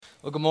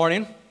Well, good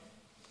morning.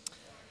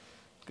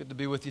 Good to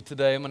be with you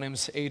today. My name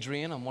is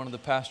Adrian. I'm one of the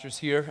pastors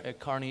here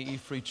at Kearney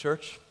E-Free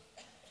Church.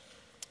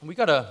 And we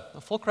got a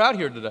full crowd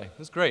here today.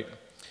 It's great.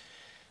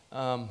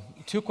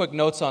 Two quick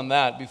notes on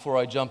that before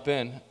I jump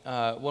in.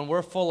 When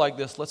we're full like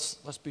this,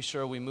 let's be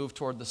sure we move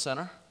toward the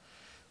center.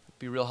 It'd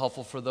be real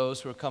helpful for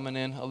those who are coming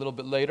in a little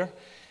bit later.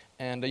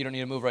 And you don't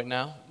need to move right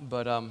now,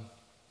 but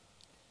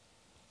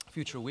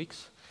future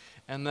weeks.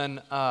 And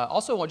then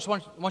also, I just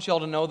want you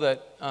all to know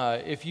that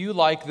if you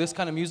like this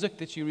kind of music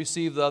that you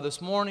received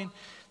this morning,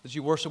 that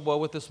you worship well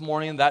with this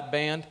morning, that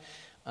band,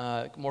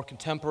 more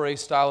contemporary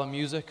style of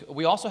music,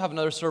 we also have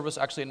another service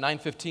actually at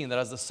 9:15 that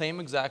has the same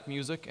exact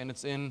music, and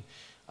it's in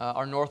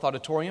our North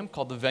Auditorium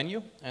called The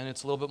Venue, and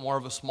it's a little bit more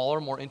of a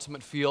smaller, more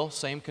intimate feel,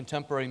 same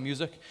contemporary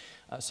music,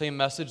 same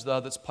message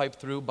that's piped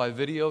through by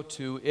video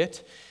to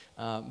it,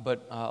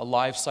 but a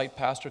live site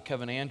pastor,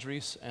 Kevin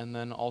Andrews, and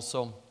then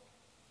also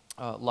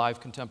live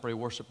contemporary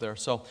worship there.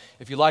 So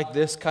if you like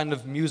this kind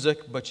of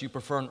music, but you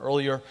prefer an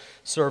earlier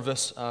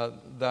service,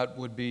 that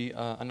would be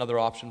another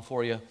option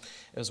for you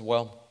as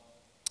well.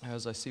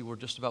 As I see, we're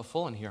just about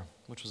full in here,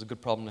 which is a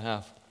good problem to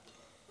have.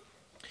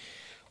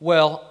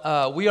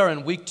 Well, we are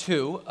in week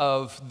 2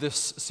 of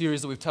this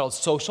series that we've titled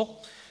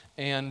Social,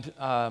 and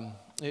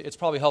it's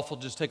probably helpful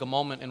to just take a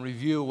moment and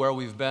review where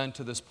we've been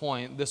to this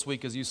point. This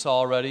week, as you saw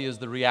already, is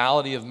the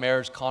reality of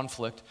marriage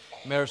conflict.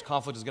 Marriage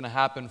conflict is going to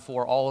happen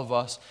for all of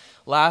us.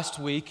 Last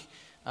week,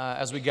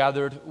 as we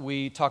gathered,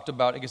 we talked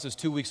about, I guess it was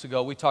 2 weeks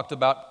ago, we talked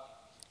about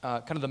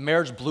kind of the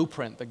marriage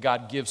blueprint that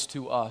God gives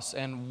to us.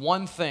 And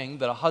one thing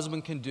that a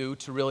husband can do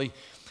to really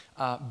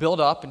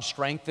build up and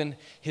strengthen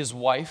his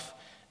wife,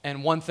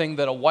 and one thing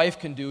that a wife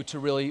can do to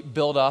really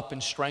build up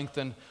and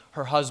strengthen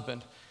her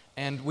husband.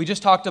 And we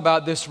just talked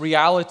about this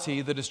reality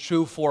that is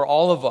true for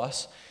all of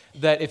us,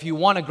 that if you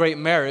want a great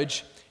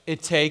marriage,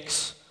 it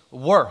takes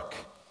work.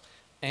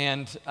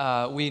 And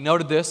we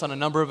noted this on a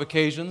number of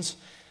occasions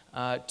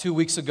 2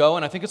 weeks ago,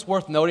 and I think it's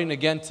worth noting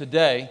again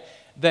today,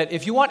 that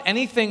if you want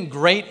anything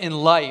great in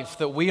life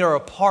that we are a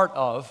part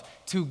of,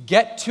 to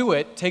get to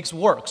it takes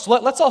work. So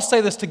let's all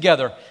say this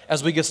together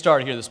as we get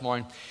started here this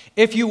morning.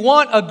 If you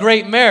want a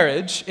great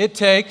marriage, it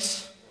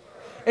takes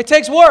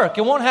work.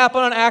 It won't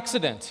happen on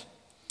accident.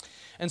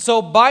 And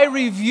so by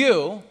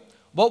review,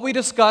 what we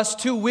discussed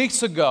 2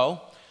 weeks ago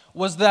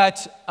was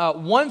that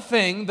one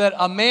thing that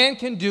a man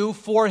can do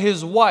for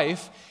his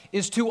wife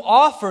is to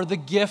offer the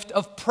gift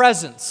of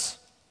presence.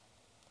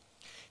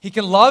 He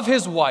can love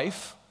his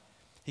wife,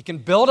 he can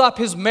build up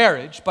his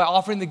marriage by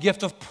offering the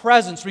gift of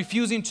presence,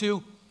 refusing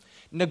to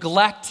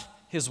neglect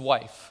his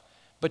wife,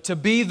 but to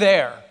be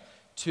there,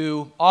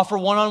 to offer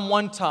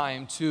one-on-one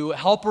time, to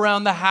help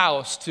around the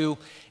house, to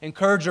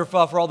encourage her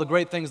for all the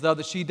great things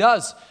that she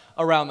does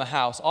around the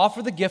house.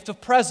 Offer the gift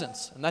of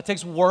presence. And that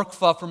takes work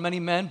for many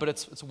men, but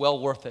it's well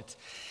worth it.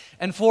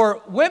 And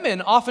for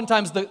women,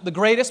 oftentimes the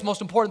greatest,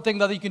 most important thing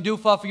that you can do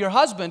for your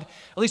husband,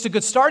 at least a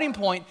good starting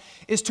point,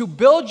 is to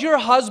build your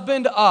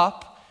husband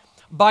up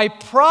by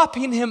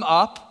propping him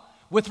up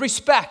with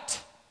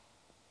respect.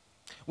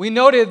 We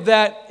noted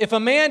that if a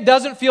man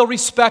doesn't feel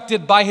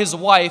respected by his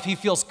wife, he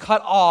feels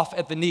cut off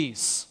at the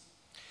knees.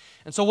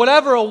 And so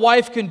whatever a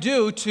wife can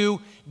do to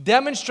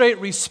demonstrate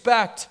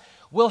respect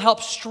will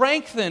help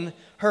strengthen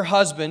her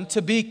husband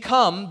to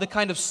become the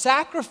kind of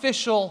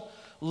sacrificial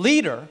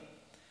leader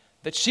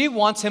that she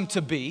wants him to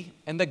be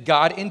and that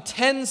God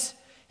intends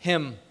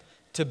him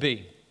to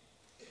be.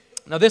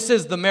 Now, this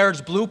is the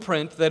marriage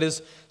blueprint that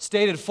is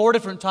stated 4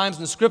 different times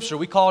in Scripture.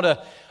 We call it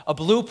a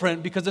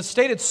blueprint because it's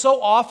stated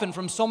so often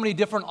from so many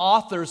different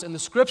authors in the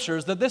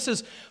Scriptures that this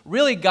is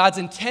really God's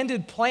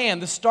intended plan,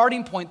 the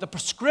starting point, the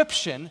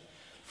prescription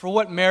for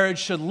what marriage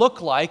should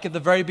look like at the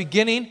very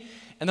beginning.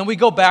 And then we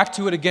go back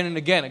to it again and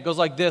again. It goes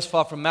like this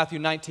from Matthew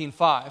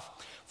 19:5.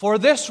 For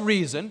this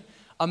reason,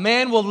 a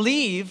man will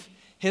leave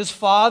his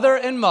father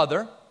and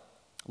mother.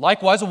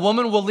 Likewise, a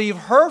woman will leave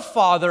her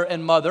father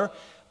and mother.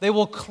 They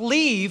will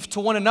cleave to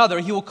one another.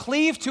 He will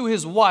cleave to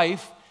his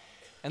wife,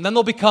 and then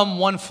they'll become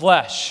one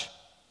flesh.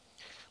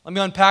 Let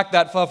me unpack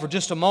that for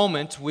just a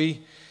moment.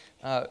 We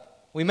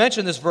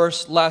mentioned this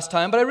verse last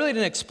time, but I really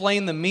didn't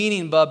explain the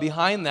meaning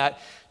behind that.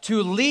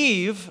 To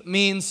leave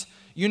means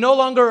you're no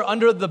longer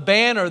under the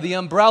banner, the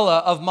umbrella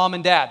of mom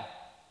and dad.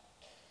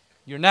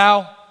 You're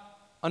now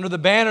under the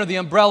banner, the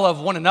umbrella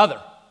of one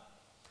another.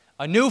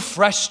 A new,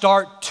 fresh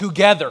start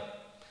together.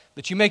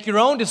 That you make your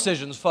own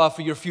decisions for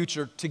your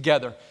future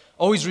together.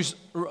 Always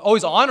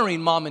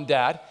honoring mom and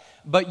dad,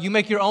 but you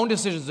make your own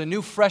decisions, a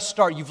new, fresh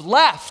start. You've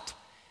left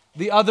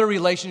the other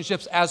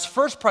relationships as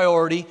first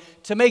priority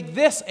to make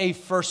this a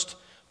first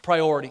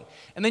priority.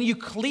 And then you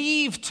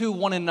cleave to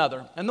one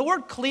another. And the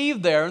word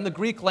cleave there in the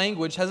Greek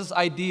language has this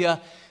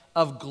idea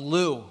of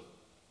glue,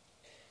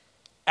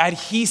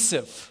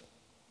 adhesive,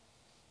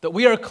 that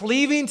we are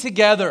cleaving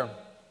together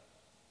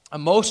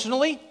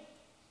emotionally,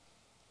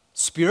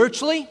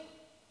 spiritually,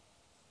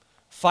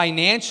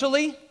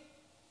 financially,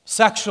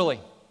 sexually.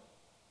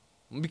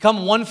 We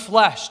become one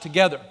flesh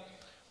together.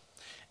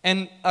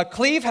 And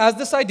cleave has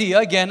this idea,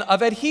 again,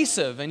 of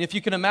adhesive. And if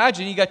you can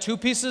imagine, you got two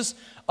pieces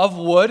of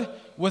wood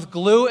with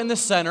glue in the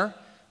center.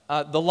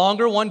 The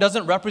longer one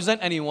doesn't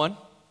represent anyone.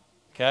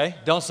 Okay?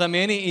 Don't send me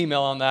any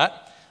email on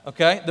that.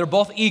 Okay? They're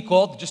both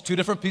equal, just two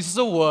different pieces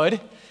of wood.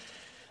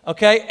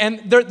 Okay?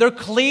 And they're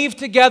cleaved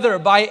together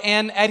by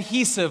an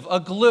adhesive, a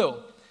glue.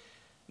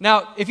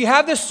 Now, if you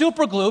have this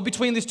super glue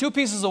between these two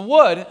pieces of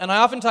wood, and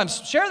I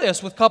oftentimes share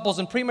this with couples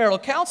in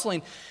premarital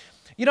counseling,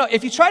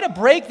 if you try to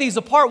break these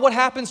apart, what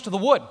happens to the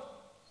wood?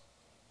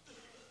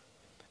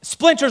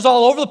 Splinters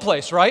all over the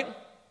place, right?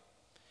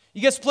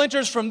 You get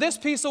splinters from this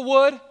piece of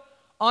wood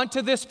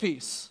onto this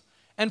piece,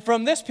 and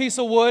from this piece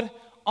of wood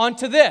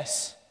onto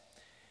this.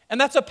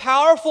 And that's a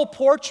powerful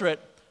portrait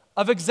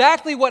of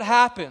exactly what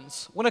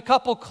happens when a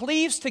couple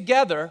cleaves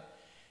together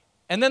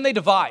and then they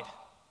divide.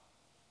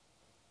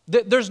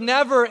 There's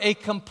never a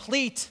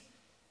complete,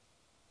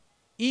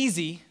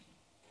 easy,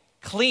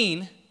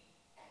 clean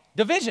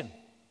division.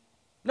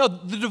 No,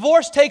 the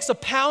divorce takes a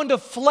pound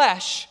of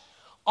flesh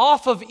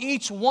off of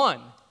each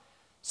one,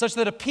 such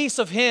that a piece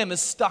of him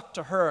is stuck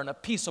to her and a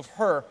piece of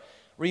her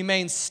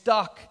remains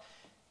stuck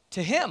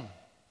to him.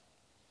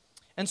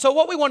 And so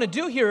what we want to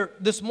do here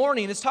this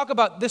morning is talk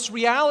about this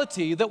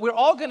reality that we're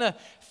all going to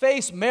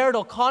face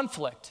marital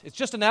conflict. It's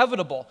just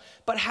inevitable.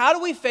 But how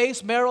do we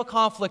face marital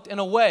conflict in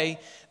a way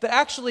that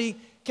actually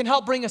can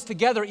help bring us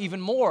together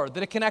even more,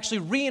 that it can actually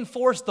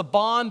reinforce the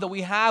bond that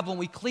we have when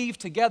we cleave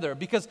together?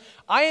 Because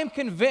I am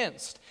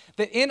convinced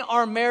that in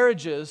our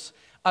marriages,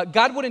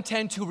 God would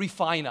intend to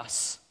refine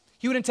us.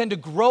 He would intend to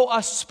grow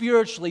us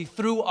spiritually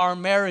through our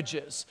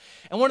marriages.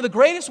 And one of the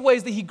greatest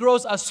ways that He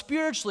grows us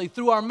spiritually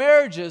through our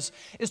marriages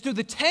is through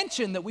the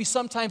tension that we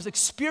sometimes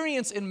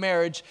experience in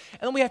marriage.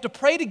 And then we have to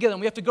pray together,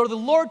 and we have to go to the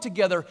Lord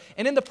together.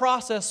 And in the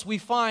process, we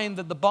find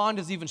that the bond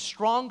is even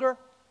stronger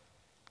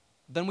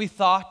than we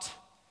thought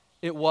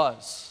it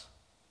was.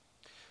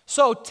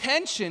 So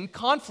tension,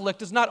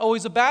 conflict is not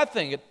always a bad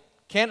thing. It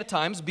can at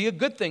times be a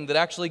good thing that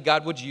actually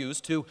God would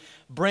use to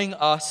bring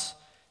us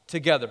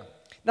together.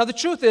 Now, the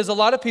truth is, a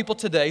lot of people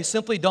today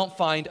simply don't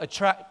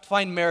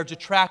find marriage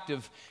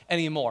attractive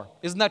anymore.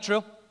 Isn't that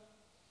true?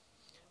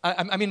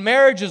 I mean,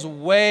 marriage is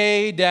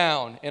way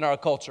down in our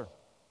culture.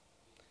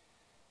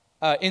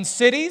 In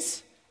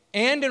cities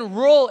and in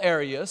rural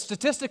areas,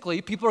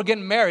 statistically, people are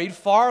getting married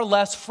far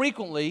less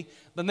frequently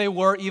than they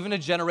were even a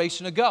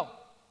generation ago.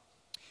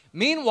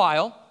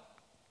 Meanwhile,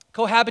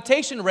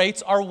 cohabitation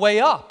rates are way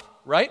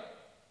up, right?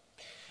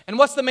 And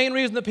what's the main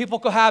reason that people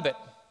cohabit?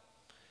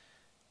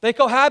 They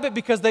cohabit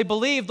because they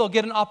believe they'll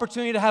get an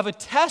opportunity to have a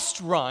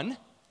test run,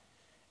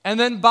 and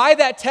then by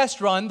that test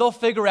run, they'll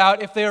figure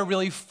out if they are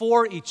really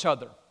for each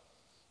other.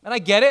 And I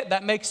get it,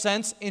 that makes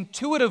sense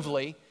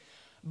intuitively,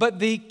 but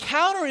the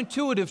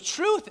counterintuitive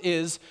truth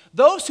is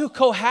those who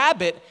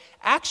cohabit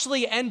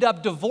actually end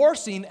up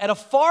divorcing at a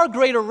far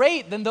greater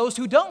rate than those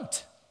who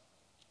don't.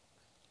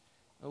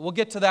 We'll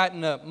get to that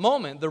in a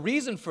moment, the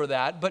reason for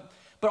that, but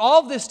all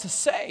of this to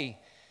say,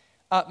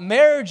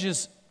 marriage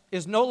is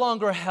no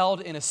longer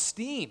held in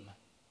esteem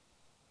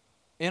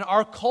in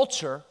our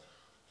culture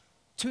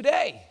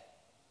today.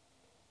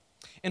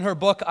 In her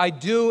book, I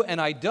Do and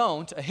I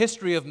Don't, A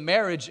History of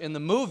Marriage in the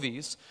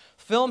Movies,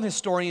 film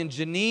historian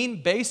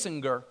Janine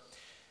Basinger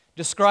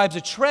describes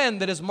a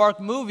trend that has marked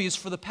movies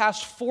for the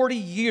past 40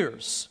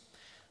 years,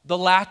 the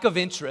lack of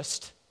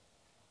interest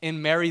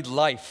in married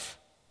life.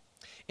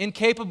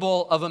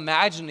 Incapable of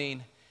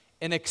imagining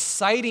an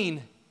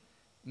exciting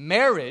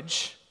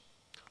marriage,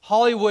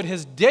 Hollywood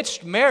has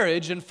ditched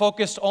marriage and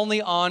focused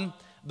only on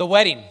the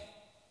wedding.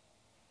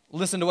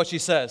 Listen to what she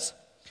says.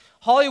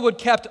 Hollywood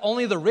kept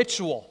only the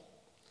ritual,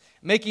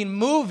 making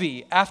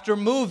movie after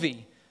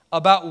movie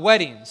about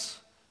weddings.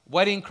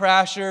 Wedding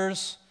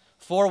Crashers,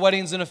 4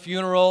 Weddings and a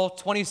Funeral,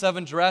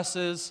 27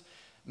 Dresses,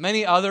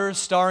 many others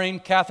starring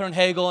Katherine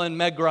Heigl and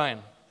Meg Ryan.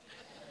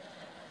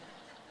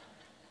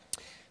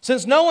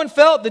 Since no one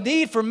felt the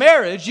need for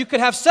marriage, you could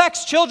have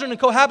sex, children, and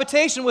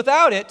cohabitation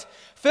without it.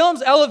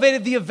 Films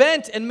elevated the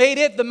event and made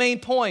it the main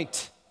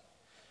point.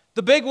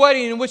 The big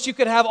wedding in which you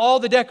could have all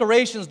the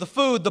decorations, the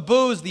food, the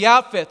booze, the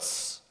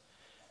outfits,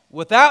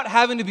 without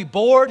having to be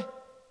bored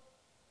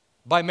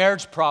by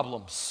marriage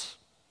problems.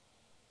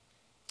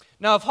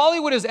 Now, if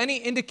Hollywood is any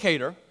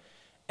indicator,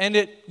 and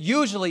it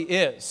usually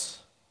is,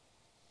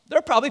 there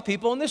are probably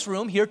people in this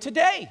room here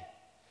today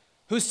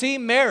who see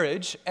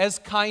marriage as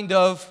kind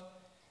of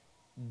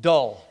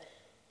dull.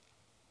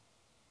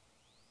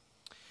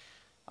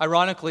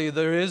 Ironically,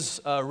 there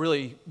is a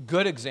really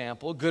good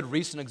example, good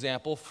recent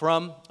example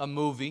from a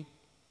movie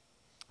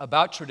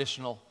about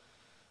traditional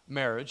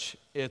marriage.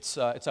 It's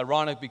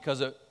ironic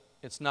because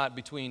it's not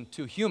between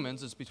two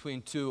humans, it's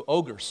between two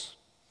ogres.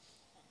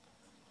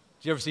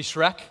 Did you ever see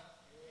Shrek?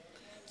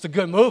 It's a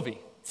good movie.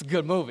 It's a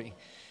good movie.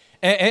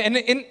 And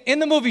in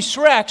the movie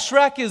Shrek,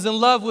 Shrek is in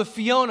love with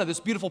Fiona, this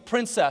beautiful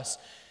princess.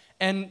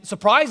 And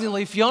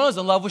surprisingly, Fiona's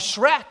in love with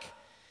Shrek.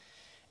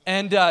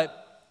 And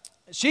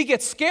she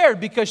gets scared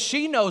because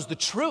she knows the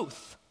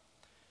truth.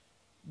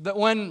 That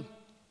when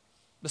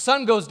the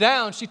sun goes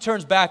down, she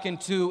turns back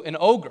into an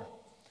ogre.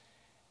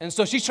 And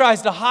so she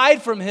tries to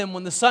hide from him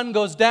when the sun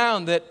goes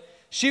down, that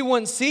she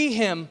wouldn't see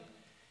him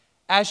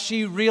as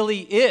she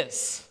really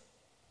is.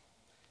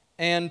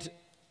 And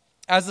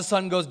as the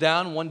sun goes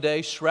down, one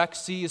day Shrek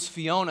sees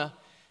Fiona,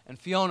 and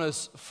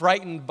Fiona's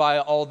frightened by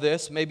all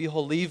this. Maybe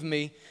he'll leave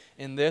me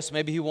in this.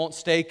 Maybe he won't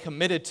stay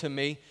committed to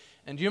me.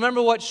 And do you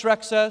remember what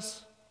Shrek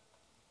says?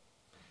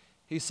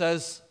 He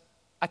says,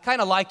 I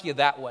kind of like you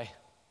that way.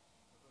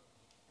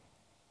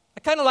 I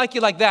kind of like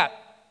you like that.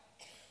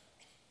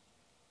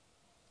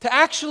 To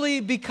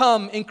actually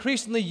become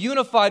increasingly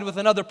unified with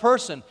another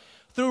person,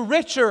 through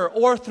richer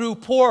or through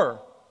poorer,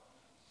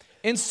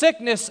 in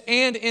sickness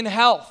and in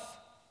health,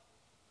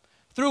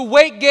 through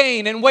weight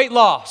gain and weight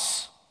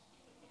loss,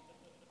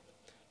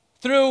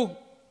 through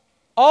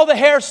all the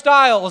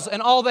hairstyles and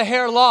all the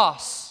hair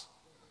loss,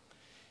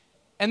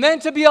 and then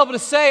to be able to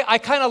say, I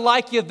kind of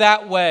like you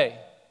that way.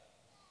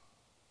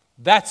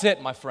 That's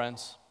it, my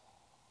friends.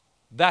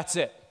 That's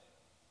it.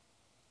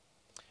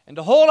 And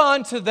to hold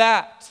on to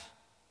that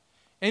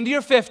into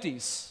your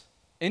 50s,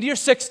 into your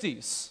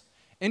 60s,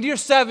 into your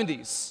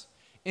 70s,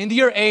 into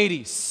your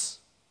 80s,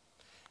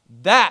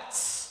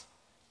 that's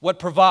what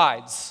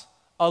provides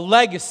a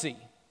legacy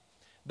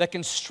that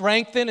can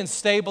strengthen and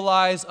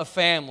stabilize a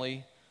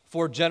family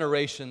for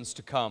generations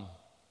to come.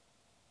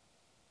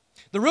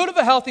 The root of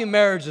a healthy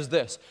marriage is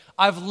this: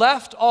 I've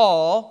left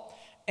all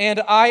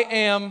and I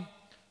am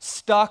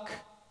stuck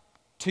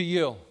to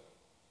you.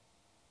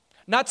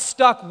 Not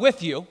stuck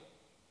with you.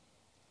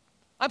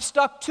 I'm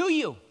stuck to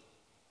you.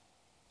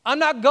 I'm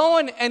not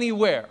going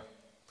anywhere.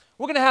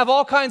 We're going to have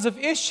all kinds of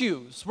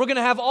issues. We're going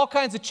to have all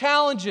kinds of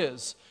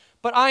challenges.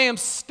 But I am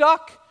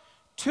stuck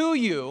to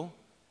you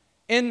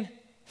in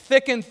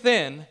thick and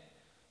thin.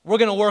 We're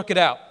going to work it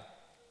out.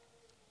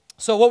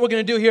 So what we're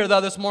going to do here,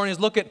 though, this morning is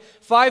look at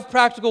 5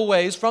 practical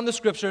ways from the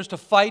Scriptures to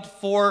fight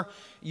for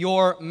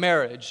your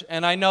marriage.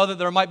 And I know that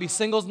there might be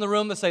singles in the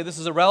room that say this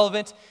is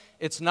irrelevant.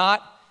 It's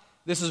not.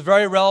 This is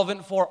very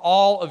relevant for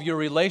all of your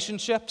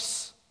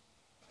relationships.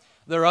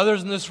 There are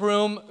others in this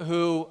room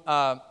who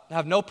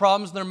have no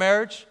problems in their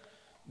marriage.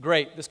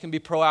 Great. This can be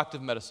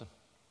proactive medicine.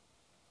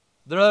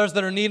 There are others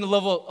that are needing a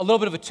little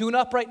bit of a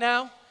tune-up right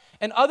now.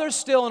 And others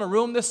still in a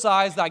room this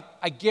size, that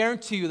I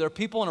guarantee you there are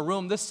people in a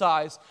room this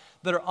size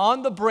that are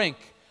on the brink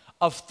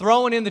of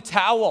throwing in the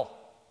towel.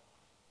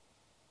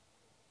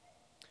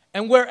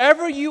 And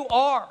wherever you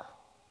are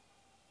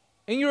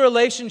in your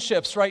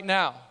relationships right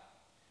now,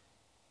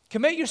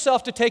 commit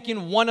yourself to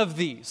taking one of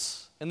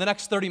these in the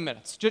next 30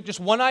 minutes. Just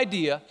one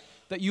idea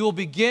that you will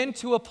begin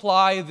to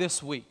apply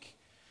this week.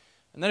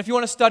 And then if you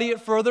want to study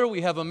it further,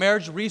 we have a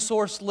marriage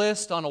resource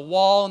list on a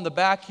wall in the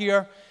back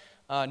here.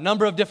 A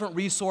number of different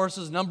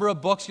resources, number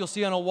of books you'll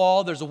see on a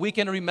wall. There's a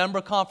Weekend to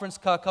Remember conference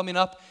coming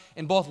up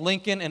in both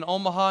Lincoln and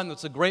Omaha, and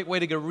it's a great way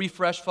to get a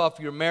refresh for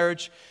your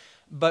marriage.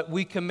 But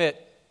we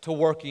commit to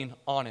working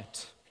on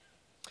it.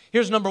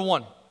 Here's number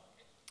 1.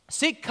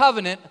 Seek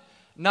covenant,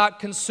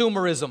 not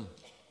consumerism.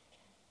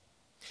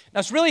 Now,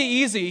 it's really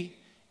easy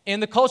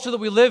in the culture that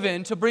we live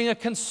in to bring a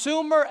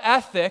consumer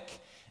ethic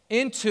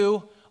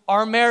into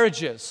our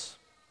marriages.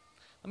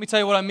 Let me tell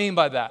you what I mean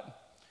by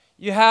that.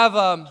 You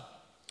have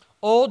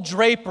old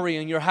drapery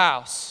in your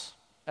house,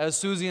 as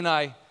Susie and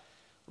I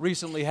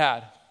recently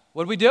had.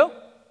 What did we do?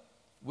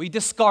 We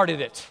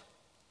discarded it.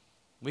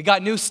 We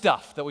got new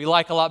stuff that we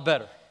like a lot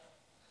better.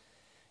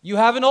 You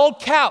have an old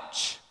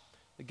couch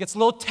that gets a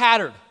little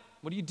tattered.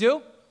 What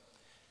do?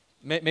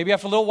 Maybe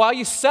after a little while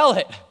you sell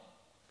it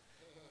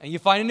and you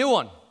find a new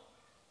one.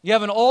 You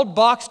have an old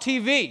box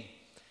TV.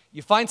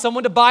 You find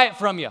someone to buy it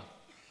from you,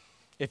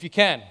 if you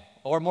can.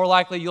 Or more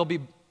likely, you'll be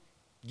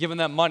giving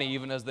them money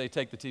even as they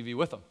take the TV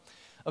with them.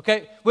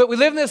 Okay? We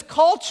live in this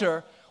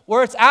culture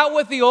where it's out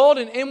with the old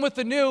and in with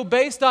the new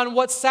based on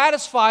what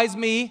satisfies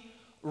me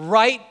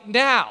right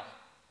now.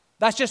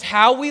 That's just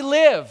how we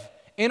live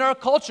in our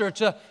culture.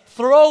 It's a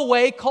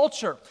throwaway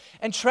culture.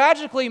 And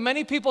tragically,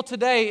 many people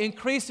today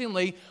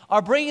increasingly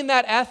are bringing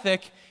that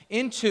ethic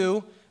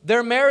into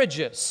their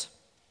marriages.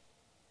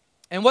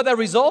 And what that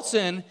results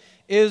in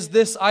is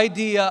this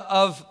idea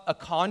of a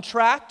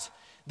contract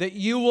that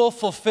you will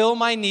fulfill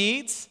my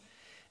needs,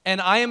 and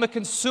I am a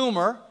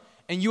consumer,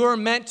 and you are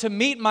meant to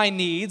meet my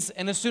needs,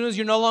 and as soon as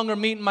you're no longer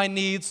meeting my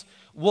needs,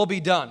 we'll be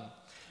done.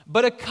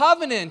 But a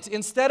covenant,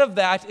 instead of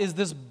that, is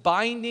this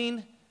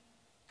binding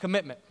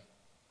commitment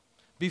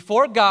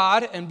before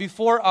God and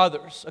before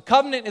others. A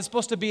covenant is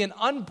supposed to be an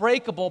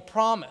unbreakable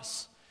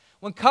promise.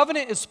 When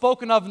covenant is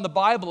spoken of in the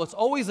Bible, it's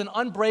always an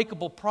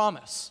unbreakable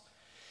promise.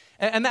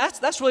 And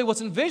that's really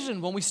what's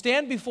envisioned when we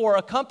stand before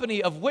a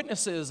company of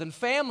witnesses and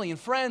family and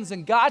friends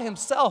and God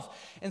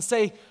himself and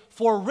say,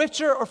 for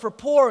richer or for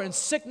poor, in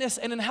sickness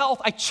and in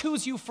health, I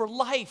choose you for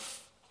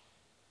life.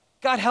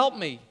 God help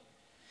me.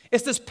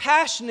 It's this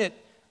passionate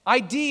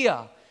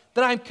idea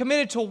that I'm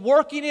committed to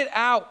working it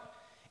out,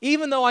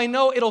 even though I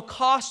know it'll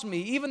cost me,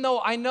 even though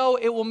I know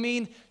it will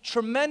mean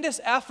tremendous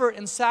effort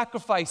and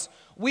sacrifice.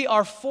 We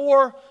are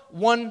for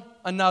one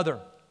another.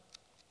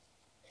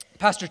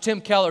 Pastor Tim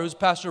Keller, who's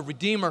pastor of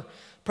Redeemer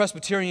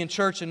Presbyterian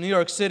Church in New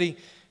York City,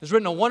 has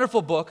written a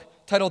wonderful book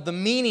titled The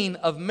Meaning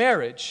of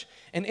Marriage.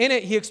 And in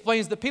it, he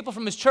explains that people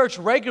from his church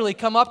regularly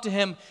come up to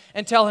him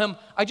and tell him,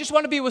 I just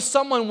want to be with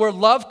someone where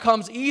love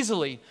comes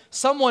easily,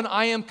 someone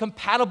I am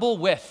compatible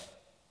with,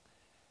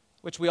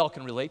 which we all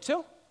can relate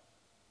to.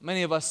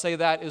 Many of us say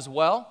that as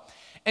well.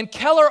 And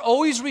Keller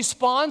always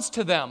responds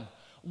to them.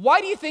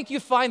 Why do you think you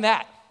find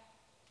that?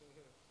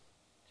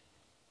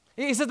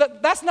 He says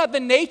that's not the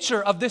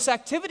nature of this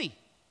activity.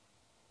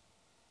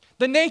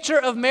 The nature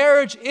of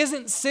marriage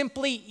isn't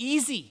simply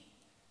easy.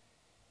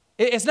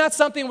 It's not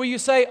something where you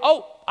say,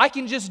 oh, I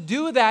can just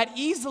do that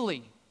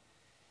easily.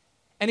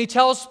 And he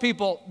tells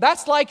people,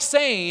 that's like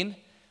saying,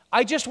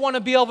 I just want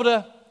to be able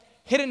to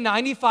hit a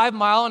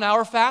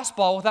 95-mile-an-hour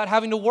fastball without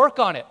having to work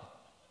on it.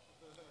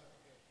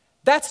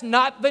 That's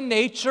not the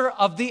nature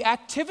of the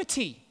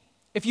activity.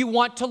 If you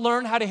want to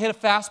learn how to hit a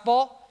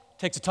fastball, it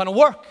takes a ton of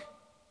work.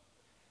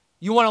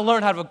 You want to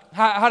learn how to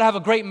have a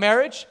great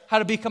marriage, how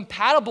to be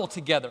compatible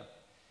together.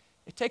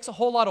 It takes a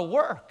whole lot of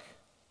work.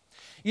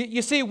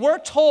 You see, we're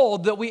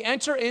told that we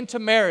enter into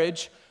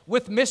marriage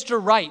with Mr.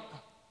 Right.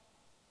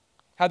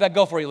 How'd that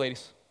go for you,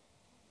 ladies?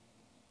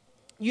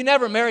 You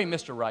never marry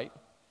Mr. Right.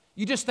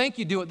 You just think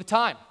you do at the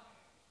time.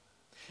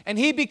 And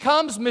he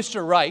becomes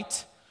Mr.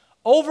 Right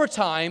over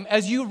time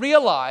as you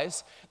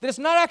realize that it's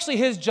not actually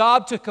his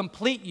job to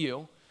complete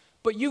you,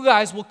 but you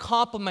guys will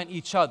complement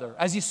each other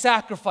as you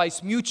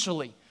sacrifice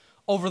mutually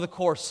over the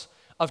course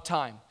of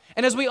time.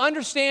 And as we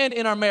understand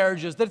in our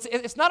marriages that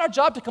it's not our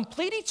job to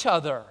complete each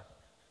other.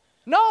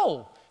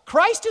 No,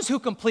 Christ is who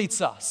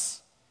completes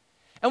us.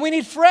 And we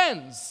need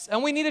friends,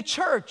 and we need a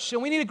church,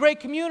 and we need a great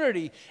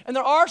community. And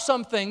there are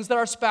some things that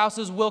our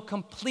spouses will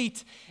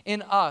complete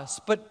in us.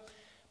 But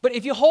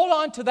if you hold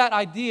on to that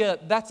idea,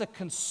 that's a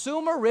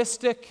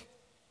consumeristic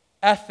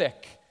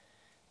ethic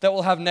that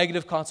will have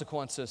negative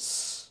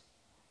consequences.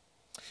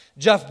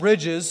 Jeff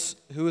Bridges,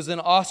 who is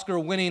an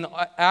Oscar-winning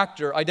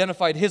actor,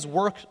 identified his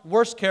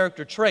worst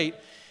character trait,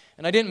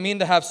 and I didn't mean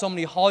to have so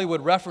many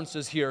Hollywood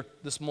references here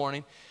this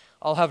morning.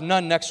 I'll have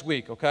none next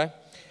week, okay?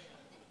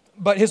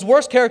 But his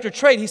worst character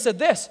trait, he said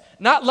this,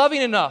 not loving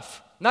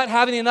enough, not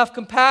having enough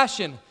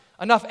compassion,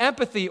 enough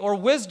empathy or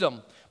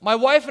wisdom. My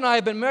wife and I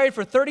have been married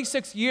for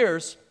 36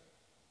 years,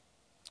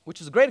 which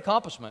is a great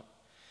accomplishment.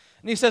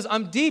 And he says,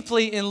 I'm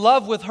deeply in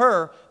love with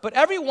her, but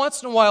every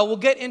once in a while we'll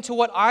get into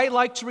what I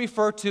like to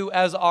refer to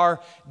as our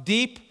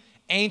deep,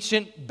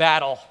 ancient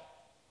battle.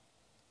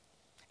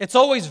 It's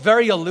always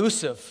very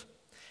elusive,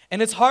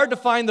 and it's hard to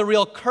find the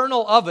real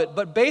kernel of it,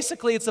 but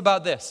basically it's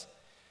about this.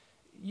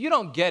 You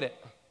don't get it.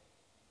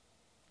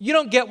 You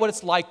don't get what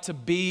it's like to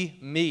be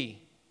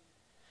me.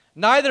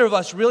 Neither of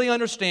us really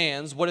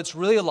understands what it's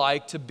really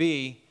like to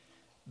be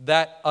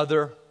that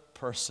other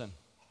person.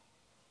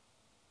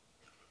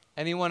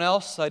 Anyone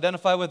else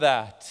identify with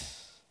that?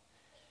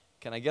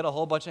 Can I get a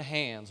whole bunch of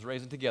hands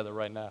raising together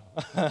right now?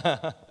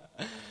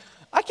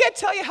 I can't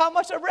tell you how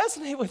much I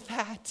resonate with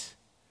that.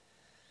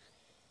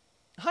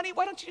 Honey,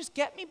 why don't you just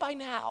get me by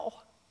now?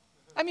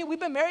 I mean, we've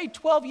been married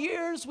 12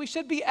 years. We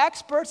should be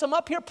experts. I'm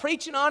up here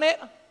preaching on it.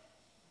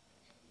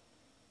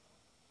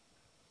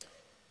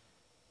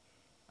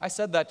 I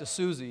said that to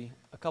Susie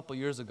a couple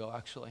years ago,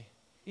 actually.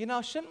 You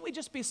know, shouldn't we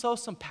just be so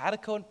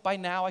simpatico by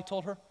now, I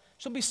told her.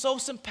 She'll be so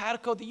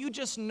simpatico that you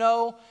just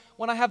know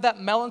when I have that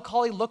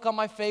melancholy look on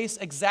my face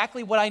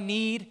exactly what I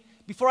need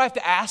before I have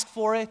to ask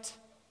for it.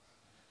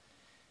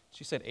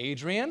 She said,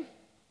 Adrian,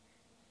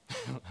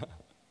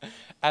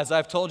 as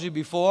I've told you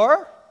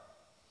before,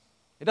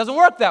 it doesn't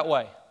work that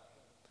way.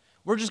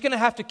 We're just going to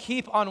have to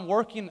keep on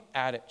working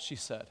at it, she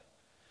said.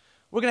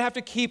 We're going to have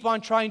to keep on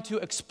trying to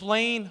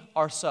explain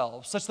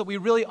ourselves such that we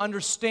really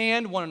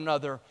understand one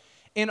another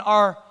in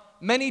our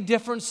many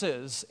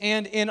differences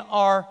and in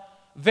our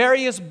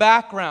various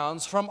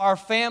backgrounds from our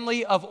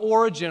family of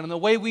origin and the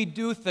way we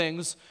do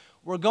things.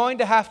 We're going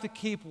to have to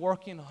keep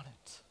working on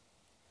it.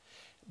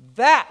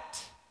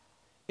 That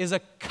is a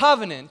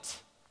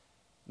covenant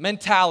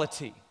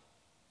mentality.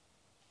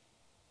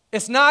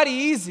 It's not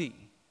easy.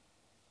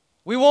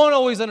 We won't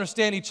always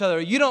understand each other.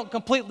 You don't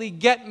completely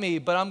get me,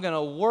 but I'm going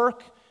to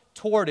work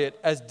toward it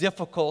as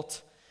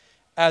difficult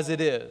as it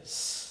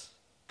is,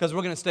 because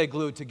we're going to stay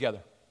glued together.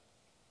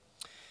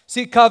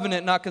 Seek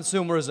covenant, not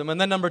consumerism. And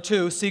then number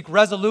 2, seek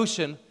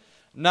resolution,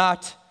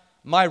 not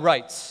my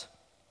rights.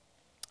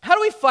 How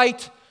do we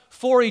fight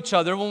for each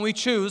other when we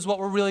choose what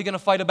we're really going to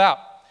fight about?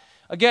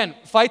 Again,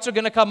 fights are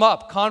going to come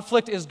up.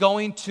 Conflict is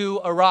going to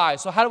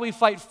arise. So how do we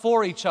fight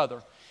for each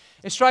other?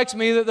 It strikes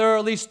me that there are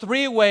at least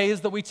 3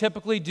 ways that we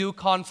typically do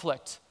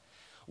conflict.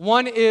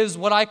 One is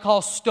what I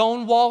call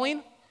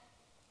stonewalling.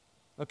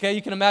 Okay,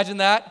 you can imagine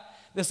that.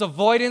 This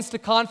avoidance to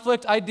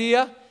conflict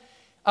idea.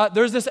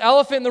 There's this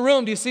elephant in the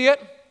room. Do you see it?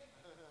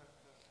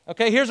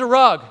 Okay, here's a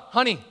rug.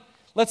 Honey,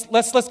 let's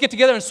get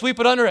together and sweep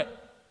it under it.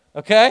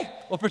 Okay?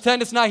 We'll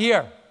pretend it's not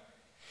here.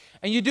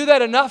 And you do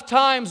that enough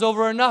times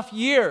over enough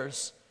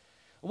years,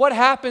 what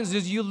happens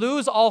is you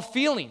lose all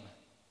feeling.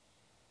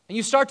 And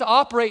you start to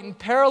operate in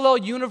parallel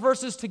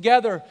universes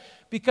together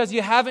because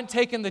you haven't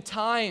taken the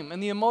time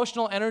and the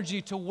emotional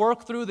energy to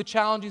work through the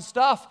challenging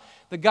stuff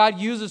that God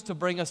uses to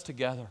bring us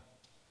together.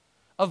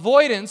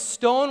 avoidance,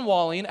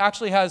 stonewalling,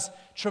 actually has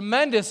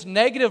tremendous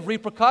negative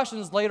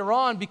repercussions later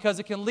on because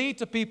it can lead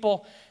to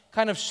people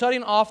kind of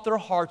shutting off their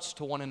hearts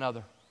to one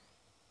another.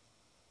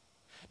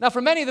 Now,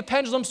 for many, the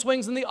pendulum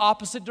swings in the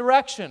opposite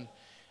direction,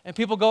 and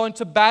people go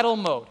into battle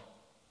mode.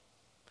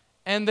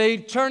 And they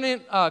turn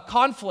in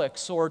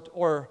conflicts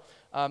or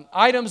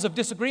items of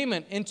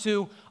disagreement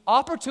into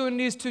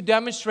opportunities to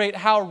demonstrate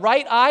how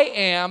right I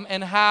am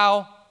and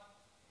how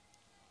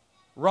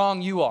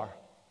wrong you are.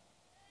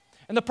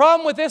 And the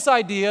problem with this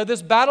idea,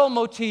 this battle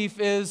motif,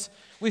 is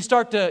we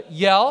start to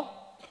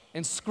yell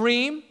and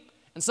scream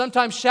and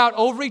sometimes shout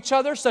over each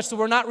other such that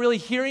we're not really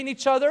hearing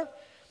each other.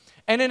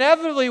 And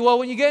inevitably,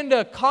 when you get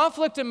into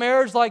conflict in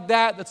marriage like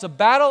that, that's a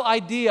battle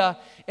idea,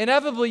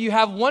 inevitably you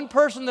have one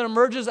person that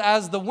emerges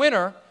as the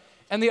winner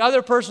and the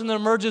other person that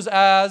emerges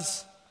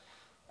as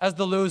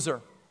the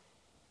loser.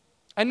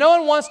 And no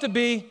one wants to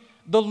be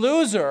the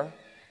loser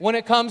when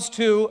it comes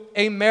to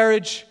a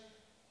marriage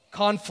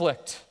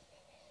conflict.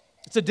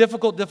 It's a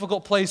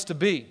difficult place to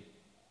be.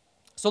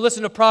 So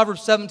listen to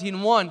Proverbs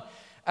 17:1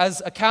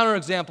 as a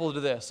counterexample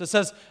to this. It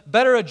says,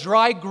 "Better a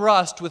dry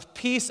crust with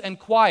peace and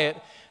quiet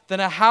than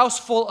a house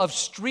full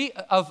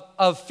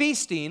of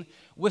feasting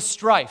with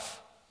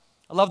strife."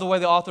 I love the way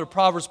the author of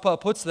Proverbs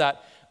puts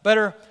that.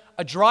 Better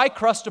a dry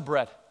crust of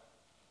bread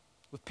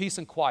with peace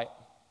and quiet.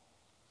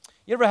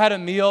 You ever had a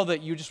meal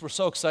that you just were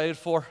so excited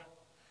for?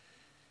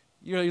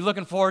 You're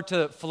looking forward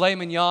to filet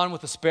mignon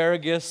with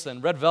asparagus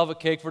and red velvet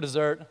cake for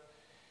dessert.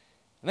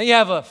 And then you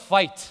have a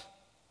fight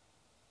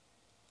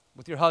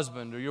with your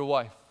husband or your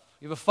wife.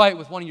 You have a fight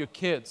with one of your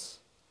kids.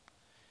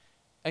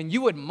 And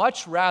you would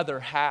much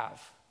rather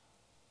have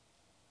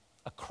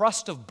a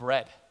crust of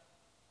bread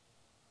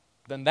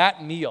than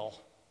that meal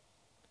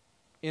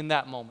in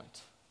that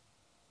moment.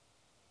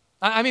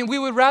 I mean, we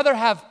would rather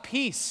have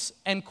peace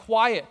and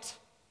quiet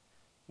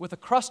with a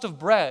crust of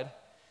bread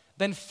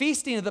than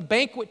feasting at the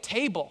banquet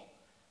table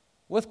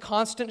with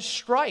constant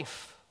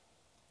strife.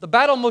 The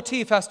battle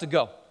motif has to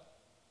go.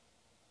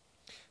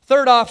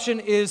 Third option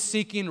is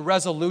seeking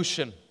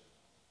resolution.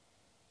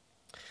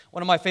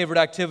 One of my favorite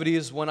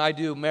activities when I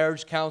do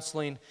marriage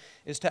counseling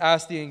is to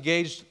ask the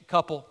engaged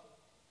couple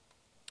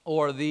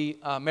or the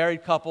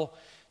married couple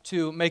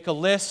to make a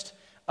list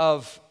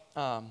of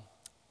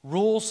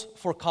rules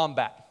for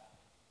combat.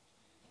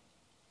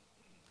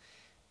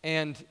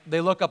 And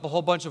they look up a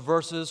whole bunch of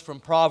verses from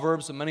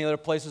Proverbs and many other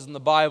places in the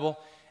Bible,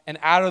 and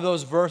out of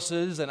those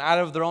verses and out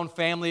of their own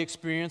family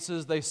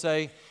experiences, they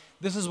say,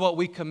 this is what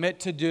we commit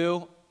to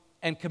do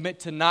and commit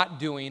to not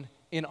doing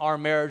in our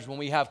marriage when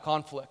we have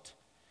conflict.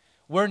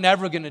 We're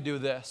never going to do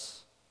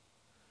this.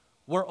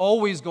 We're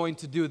always going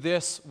to do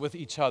this with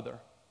each other.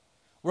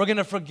 We're going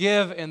to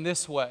forgive in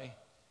this way.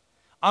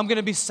 I'm going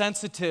to be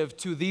sensitive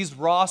to these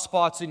raw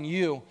spots in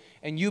you,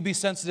 and you be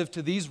sensitive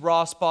to these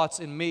raw spots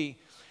in me.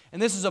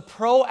 And this is a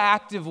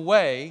proactive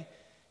way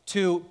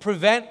to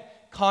prevent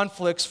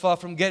conflicts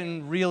from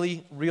getting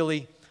really,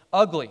 really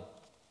ugly.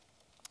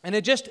 And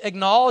it just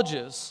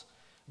acknowledges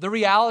the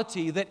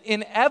reality that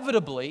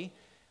inevitably,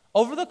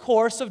 over the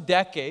course of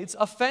decades,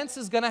 offense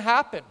is going to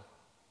happen.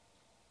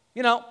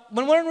 You know,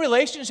 when we're in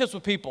relationships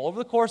with people over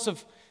the course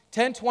of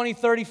 10, 20,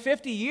 30,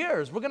 50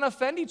 years, we're going to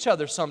offend each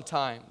other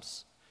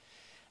sometimes.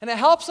 And it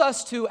helps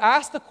us to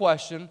ask the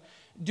question,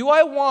 do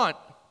I want,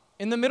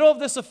 in the middle of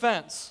this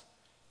offense,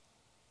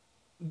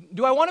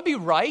 do I want to be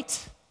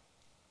right?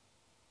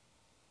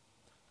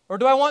 Or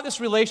do I want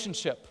this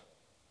relationship?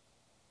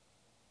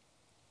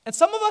 And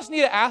some of us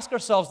need to ask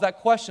ourselves that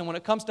question when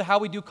it comes to how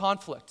we do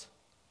conflict.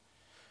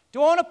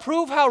 Do I want to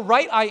prove how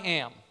right I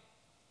am?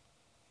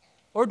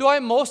 Or do I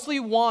mostly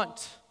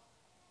want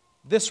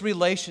this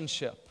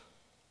relationship?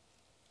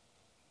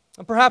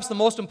 And perhaps the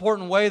most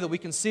important way that we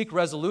can seek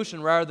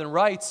resolution rather than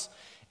rights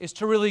is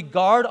to really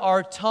guard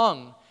our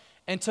tongue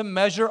and to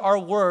measure our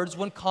words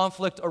when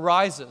conflict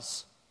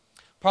arises.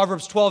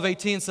 Proverbs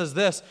 12:18 says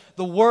this,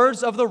 "The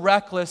words of the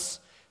reckless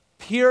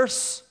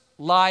pierce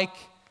like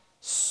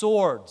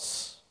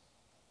swords,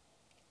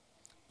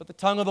 but the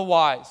tongue of the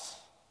wise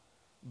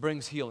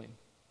brings healing."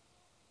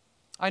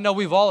 I know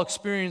we've all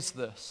experienced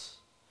this,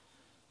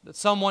 that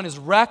someone is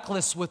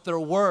reckless with their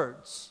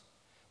words.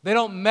 They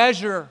don't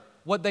measure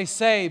what they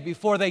say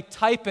before they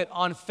type it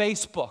on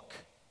Facebook.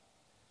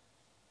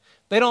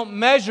 They don't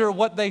measure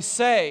what they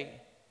say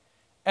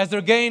as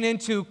they're getting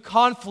into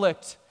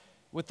conflict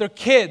with their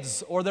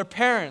kids or their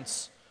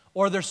parents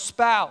or their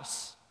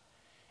spouse.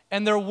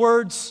 And their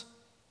words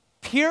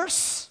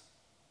pierce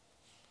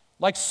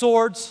like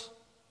swords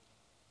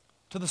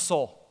to the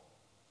soul.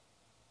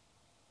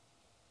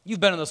 You've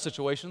been in those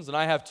situations, and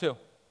I have too,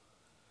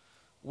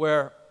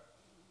 where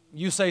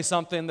you say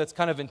something that's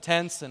kind of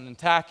intense and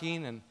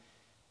attacking,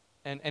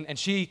 and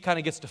she kind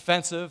of gets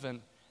defensive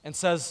and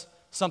says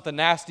something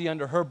nasty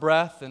under her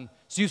breath, and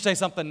so you say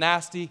something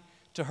nasty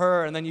to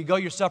her, and then you go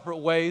your separate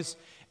ways,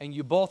 and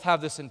you both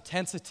have this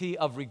intensity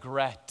of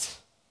regret.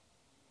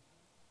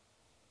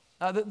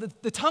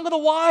 The tongue of the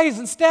wise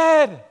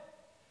instead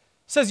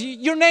says,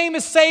 your name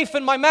is safe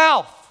in my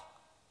mouth.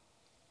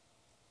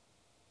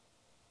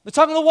 The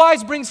tongue of the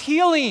wise brings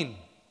healing.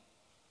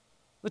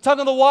 The tongue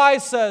of the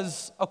wise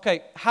says,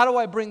 okay, how do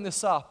I bring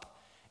this up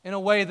in a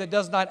way that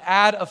does not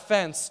add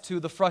offense to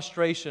the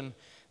frustration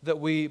that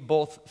we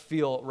both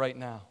feel right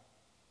now?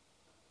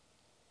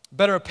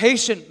 Better a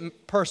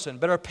patient person,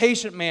 better a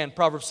patient man,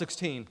 Proverbs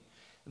 16,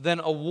 than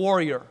a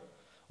warrior,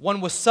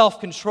 one with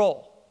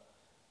self-control,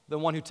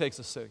 than one who takes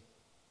a city.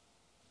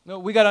 No,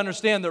 we got to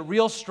understand that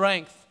real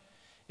strength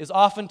is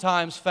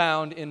oftentimes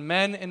found in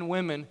men and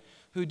women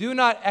who do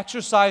not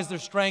exercise their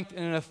strength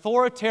in an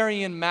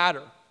authoritarian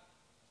manner.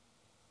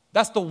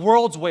 That's the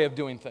world's way of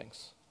doing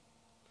things.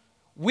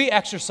 We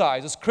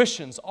exercise, as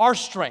Christians, our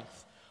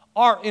strength,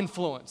 our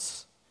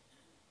influence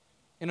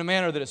in a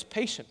manner that is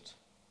patient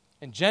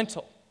and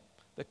gentle,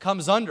 that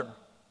comes under,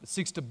 that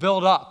seeks to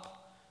build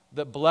up,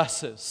 that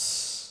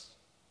blesses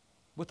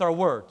with our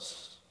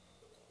words.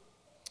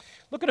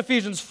 Look at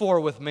Ephesians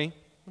 4 with me. Why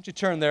don't you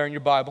turn there in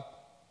your Bible?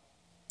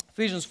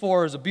 Ephesians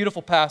 4 is a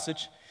beautiful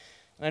passage.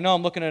 And I know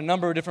I'm looking at a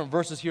number of different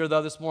verses here,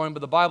 though, this morning,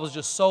 but the Bible is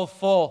just so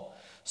full,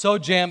 so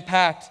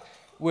jam-packed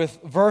with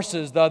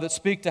verses, though, that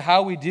speak to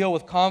how we deal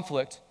with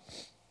conflict.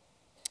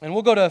 And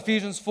we'll go to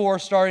Ephesians 4,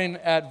 starting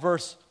at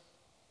verse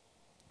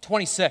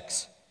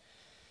 26.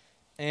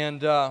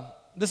 And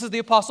this is the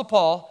Apostle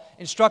Paul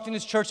instructing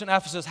his church in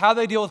Ephesus how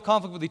they deal with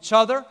conflict with each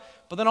other,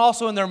 but then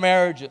also in their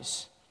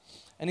marriages.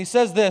 And he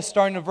says this,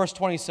 starting at verse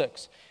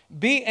 26.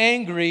 Be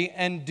angry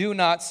and do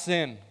not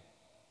sin.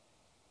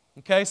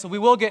 Okay, so we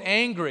will get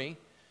angry,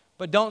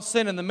 but don't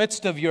sin in the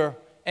midst of your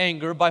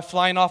anger by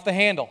flying off the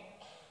handle.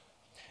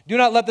 Do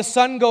not let the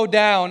sun go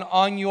down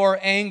on your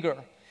anger,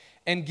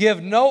 and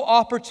give no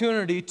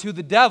opportunity to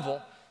the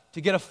devil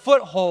to get a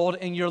foothold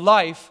in your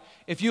life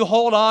if you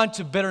hold on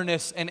to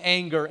bitterness and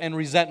anger and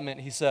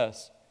resentment, he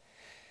says.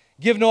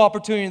 Give no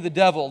opportunity to the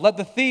devil. Let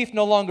the thief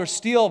no longer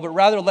steal, but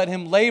rather let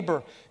him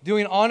labor,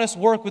 doing honest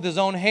work with his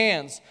own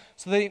hands,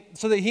 so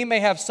that he may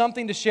have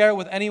something to share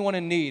with anyone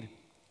in need.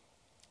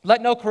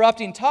 Let no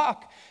corrupting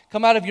talk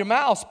come out of your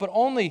mouths, but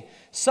only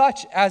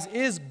such as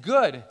is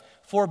good,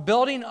 for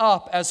building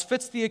up as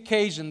fits the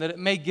occasion, that it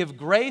may give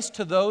grace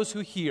to those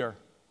who hear.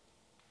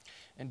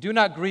 And do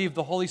not grieve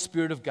the Holy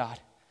Spirit of God,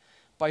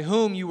 by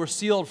whom you were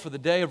sealed for the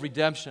day of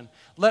redemption.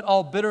 Let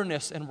all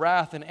bitterness and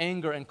wrath and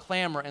anger and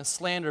clamor and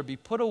slander be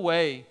put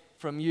away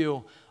from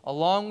you,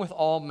 along with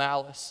all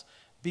malice.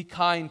 Be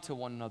kind to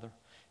one another,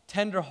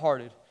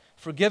 tender-hearted,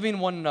 forgiving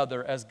one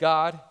another as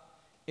God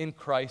in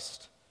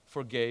Christ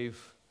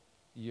forgave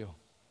you.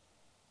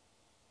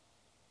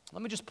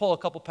 Let me just pull a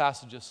couple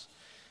passages,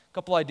 a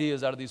couple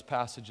ideas out of these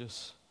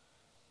passages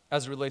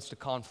as it relates to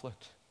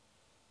conflict.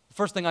 The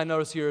first thing I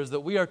notice here is that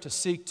we are to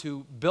seek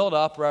to build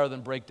up rather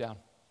than break down.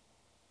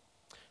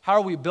 How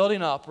are we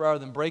building up rather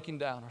than breaking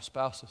down our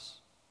spouses?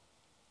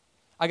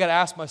 I got to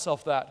ask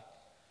myself that.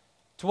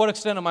 To what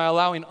extent am I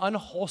allowing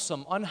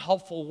unwholesome,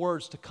 unhelpful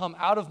words to come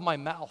out of my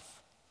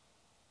mouth?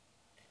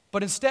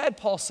 But instead,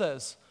 Paul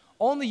says,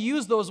 only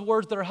use those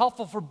words that are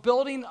helpful for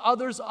building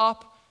others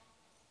up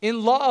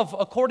in love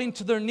according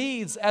to their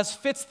needs as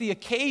fits the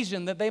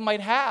occasion that they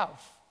might have.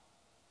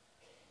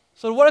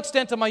 So to what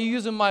extent am I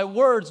using my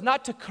words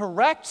not to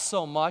correct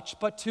so much,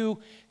 but to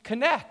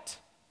connect?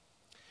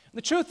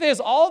 The truth is,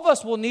 all of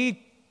us will need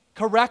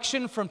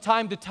correction from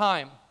time to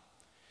time.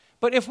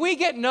 But if we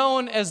get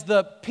known as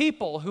the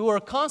people who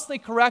are constantly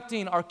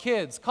correcting our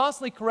kids,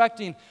 constantly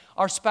correcting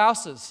our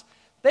spouses,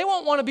 they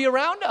won't want to be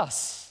around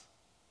us.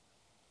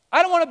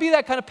 I don't want to be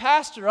that kind of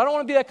pastor. I don't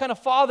want to be that kind of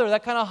father,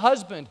 that kind of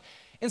husband.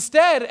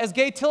 Instead, as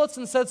Gay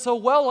Tillotson said so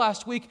well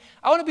last week,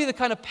 I want to be the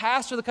kind of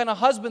pastor, the kind of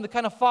husband, the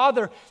kind of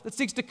father that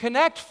seeks to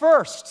connect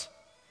first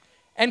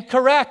and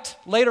correct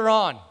later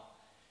on.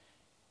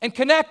 And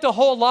connect a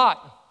whole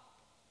lot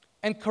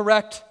and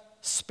correct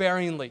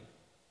sparingly.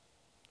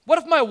 What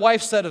if my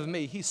wife said of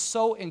me, he's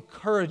so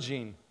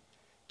encouraging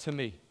to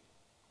me.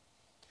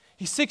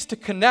 He seeks to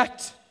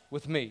connect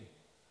with me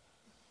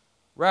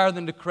rather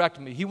than to correct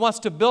me. He wants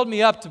to build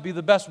me up to be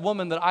the best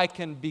woman that I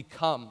can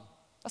become.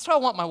 That's what I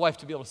want my wife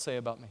to be able to say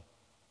about me.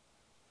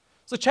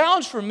 So the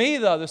challenge for me,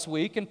 though, this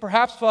week, and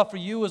perhaps for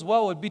you as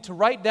well, would be to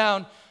write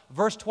down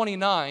verse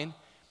 29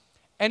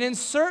 and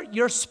insert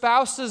your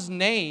spouse's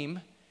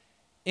name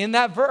in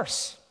that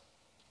verse.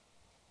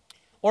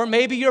 Or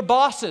maybe your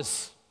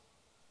boss's.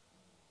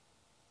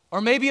 Or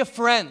maybe a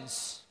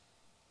friend's.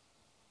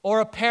 Or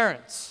a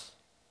parent's.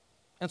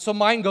 And so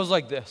mine goes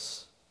like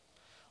this.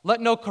 Let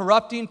no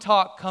corrupting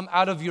talk come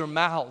out of your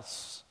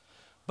mouths,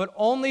 but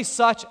only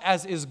such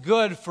as is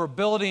good for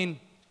building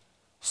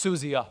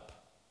Susie up.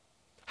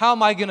 How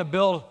am I going to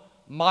build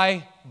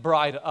my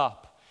bride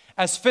up?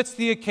 As fits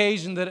the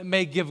occasion, that it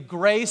may give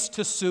grace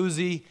to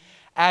Susie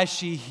as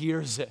she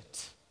hears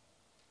it.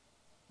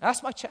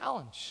 That's my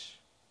challenge.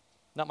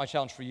 Not my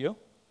challenge for you.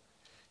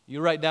 You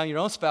write down your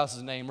own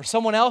spouse's name or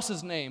someone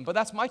else's name, but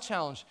that's my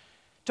challenge.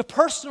 To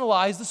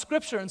personalize the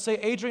scripture and say,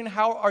 Adrian,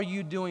 how are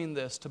you doing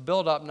this? To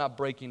build up, not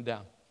breaking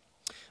down.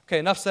 Okay,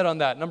 enough said on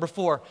that. Number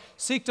 4,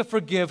 seek to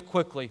forgive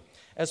quickly.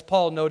 As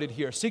Paul noted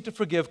here, seek to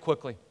forgive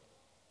quickly.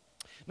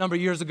 A number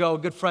of years ago, a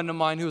good friend of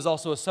mine who was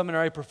also a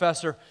seminary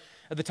professor,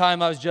 at the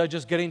time I was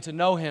just getting to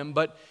know him,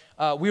 but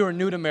we were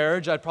new to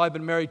marriage. I'd probably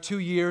been married 2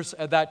 years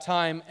at that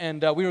time,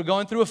 and we were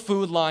going through a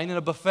food line in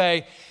a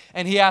buffet,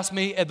 and he asked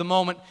me at the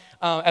moment,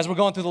 as we're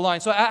going through the line,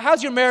 so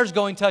how's your marriage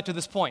going to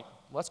this point?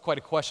 Well, that's quite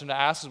a question to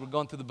ask as we're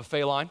going through the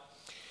buffet line.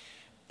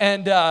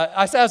 And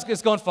I said,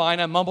 it's going fine.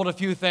 I mumbled a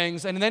few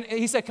things, and then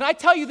he said, can I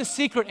tell you the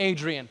secret,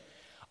 Adrian,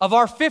 of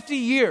our 50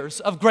 years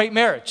of great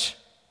marriage?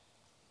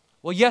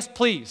 Well, yes,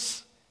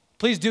 please.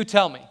 Please do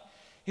tell me.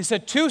 He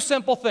said 2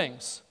 simple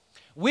things.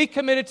 We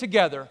committed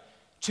together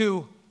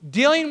to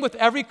dealing with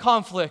every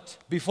conflict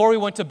before we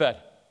went to bed.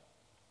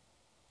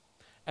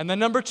 And then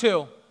number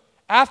 2,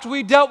 after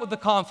we dealt with the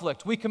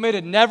conflict, we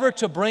committed never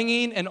to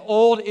bringing an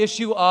old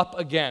issue up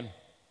again.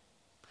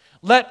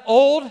 Let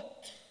old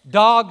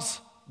dogs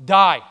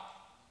die.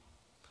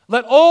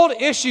 Let old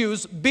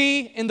issues be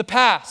in the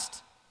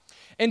past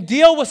and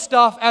deal with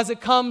stuff as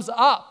it comes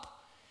up.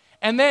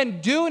 And then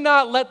do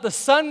not let the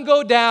sun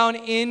go down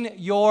in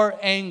your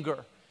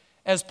anger,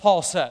 as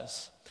Paul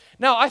says.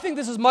 Now, I think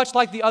this is much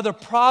like the other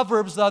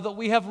Proverbs that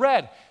we have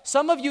read.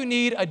 Some of you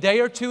need a day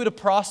or two to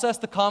process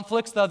the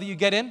conflicts that you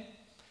get in,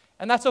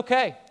 and that's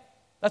okay.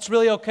 That's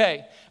really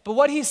okay. But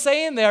what he's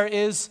saying there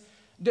is,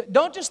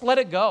 don't just let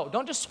it go.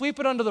 Don't just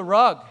sweep it under the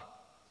rug.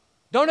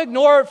 Don't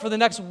ignore it for the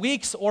next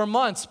weeks or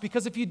months,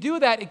 because if you do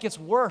that, it gets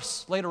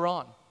worse later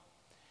on.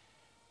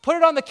 Put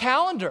it on the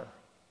calendar.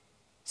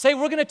 Say,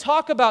 we're going to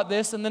talk about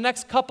this in the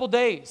next couple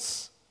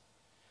days.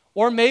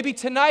 Or maybe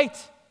tonight,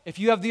 if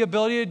you have the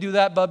ability to do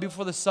that, but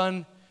before the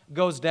sun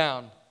goes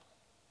down.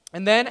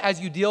 And then, as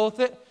you deal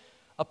with it,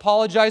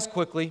 apologize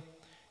quickly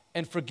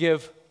and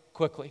forgive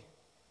quickly.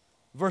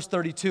 Verse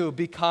 32,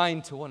 be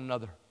kind to one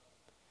another,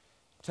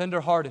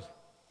 tender-hearted,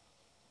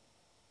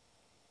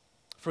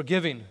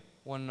 forgiving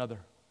one another.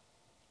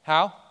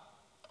 How?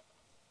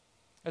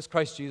 As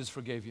Christ Jesus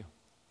forgave you.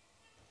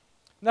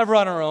 Never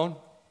on our own.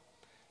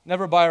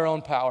 Never by our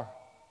own power,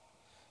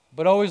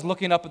 but always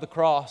looking up at the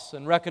cross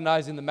and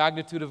recognizing the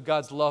magnitude of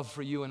God's love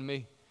for you and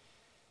me,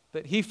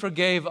 that He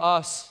forgave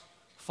us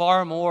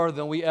far more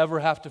than we ever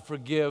have to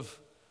forgive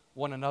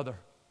one another.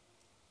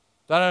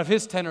 That out of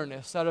His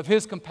tenderness, out of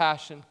His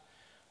compassion,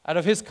 out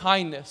of His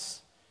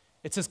kindness,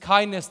 it's His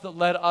kindness that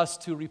led us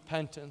to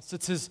repentance.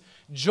 It's His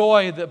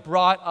joy that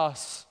brought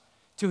us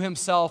to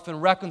Himself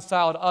and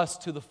reconciled us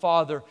to the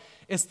Father.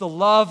 It's the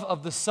love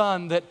of the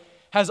Son that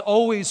has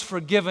always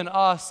forgiven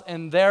us,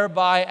 and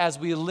thereby, as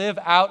we live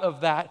out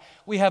of that,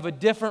 we have a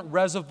different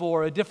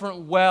reservoir, a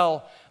different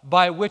well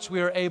by which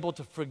we are able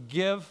to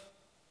forgive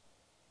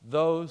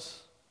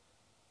those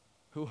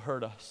who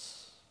hurt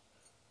us.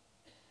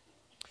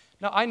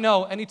 Now, I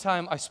know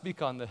anytime I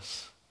speak on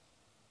this,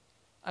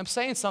 I'm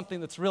saying something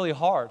that's really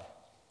hard.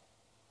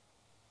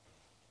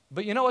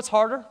 But you know what's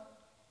harder?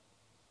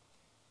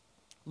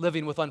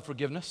 Living with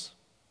unforgiveness.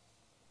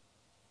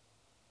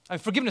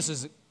 Forgiveness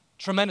is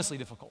tremendously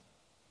difficult.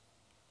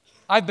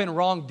 I've been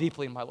wronged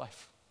deeply in my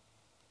life.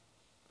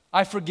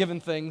 I've forgiven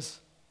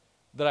things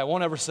that I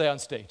won't ever say on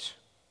stage.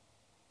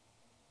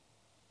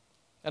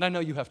 And I know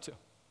you have too.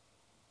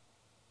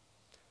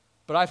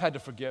 But I've had to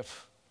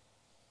forgive.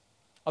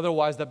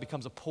 Otherwise, that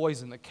becomes a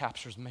poison that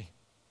captures me.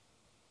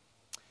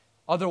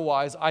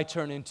 Otherwise, I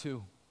turn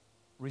into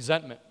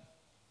resentment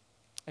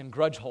and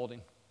grudge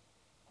holding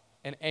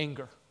and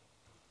anger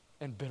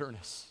and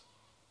bitterness.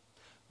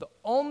 The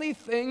only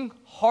thing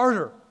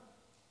harder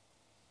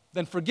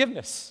than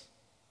forgiveness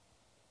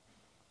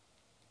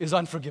is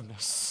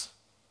unforgiveness.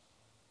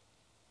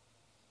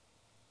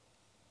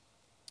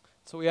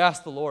 So we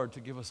ask the Lord to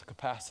give us a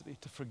capacity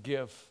to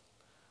forgive,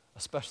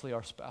 especially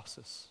our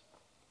spouses.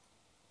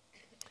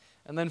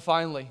 And then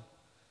finally,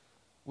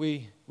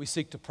 we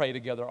seek to pray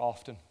together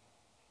often.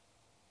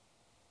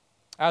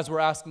 As we're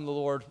asking the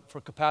Lord for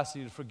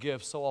capacity to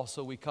forgive, so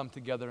also we come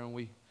together and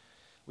we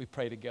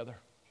pray together.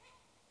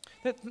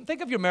 Think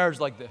of your marriage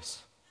like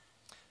this.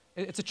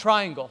 It's a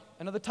triangle,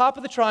 and at the top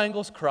of the triangle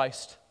is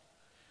Christ,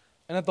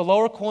 and at the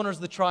lower corners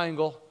of the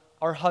triangle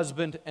are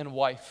husband and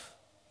wife.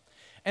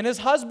 And as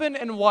husband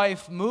and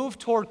wife move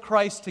toward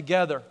Christ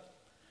together,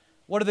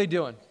 what are they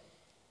doing?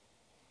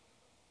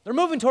 They're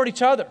moving toward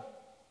each other.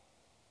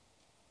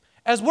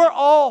 As we're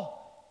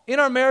all in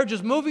our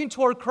marriages moving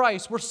toward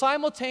Christ, we're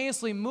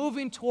simultaneously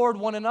moving toward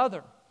one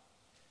another.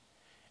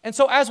 And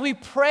so as we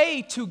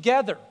pray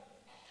together,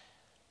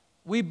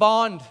 we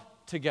bond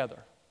together.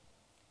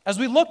 As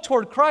we look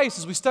toward Christ,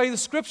 as we study the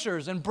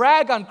Scriptures and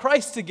brag on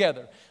Christ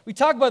together, we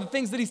talk about the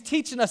things that He's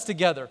teaching us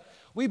together.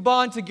 We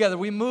bond together.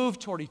 We move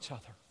toward each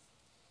other.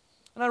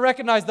 And I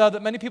recognize, though,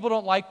 that many people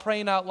don't like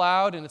praying out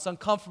loud, and it's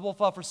uncomfortable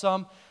for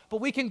some, but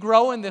we can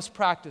grow in this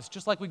practice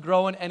just like we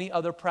grow in any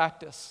other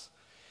practice.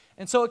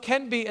 And so it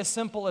can be as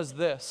simple as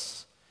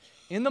this.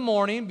 In the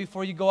morning,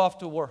 before you go off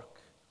to work,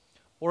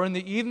 or in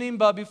the evening,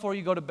 but before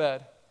you go to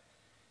bed,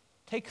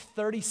 take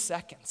 30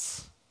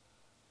 seconds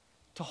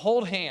to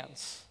hold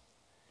hands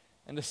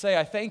and to say,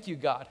 I thank you,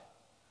 God,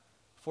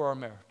 for our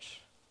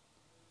marriage.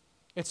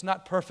 It's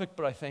not perfect,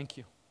 but I thank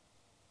you.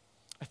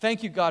 I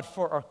thank you, God,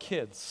 for our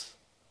kids.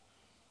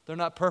 They're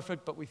not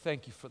perfect, but we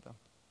thank you for them.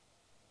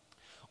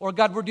 Or,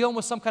 God, we're dealing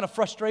with some kind of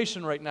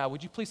frustration right now.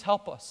 Would you please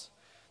help us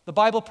The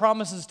Bible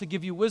promises to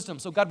give you wisdom.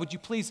 So God, would you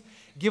please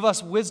give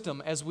us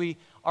wisdom as we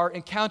are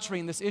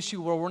encountering this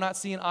issue where we're not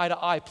seeing eye to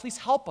eye. Please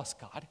help us,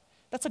 God.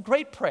 That's a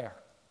great prayer.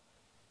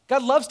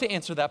 God loves to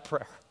answer that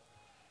prayer.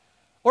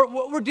 Or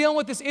we're dealing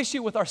with this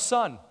issue with our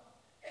son.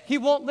 He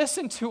won't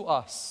listen to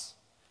us.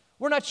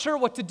 We're not sure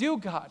what to do,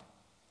 God.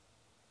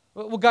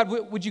 Well, God,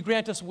 would you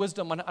grant us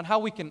wisdom on how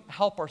we can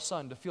help our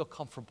son to feel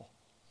comfortable?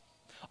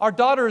 Our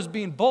daughter is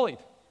being bullied.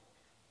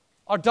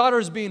 Our daughter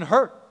is being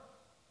hurt.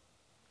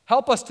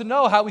 Help us to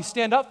know how we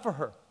stand up for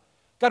her.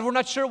 God, we're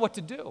not sure what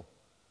to do.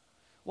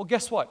 Well,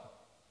 guess what?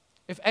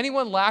 If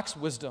anyone lacks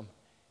wisdom,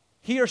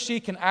 he or she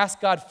can ask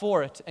God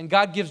for it, and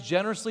God gives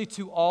generously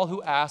to all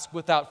who ask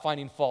without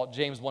finding fault,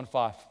 James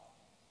 1:5.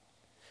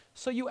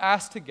 So you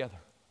ask together,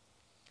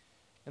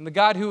 and the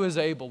God who is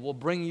able will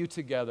bring you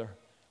together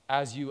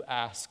as you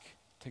ask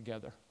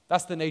together.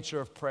 That's the nature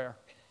of prayer.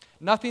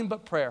 Nothing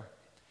but prayer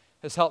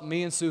has helped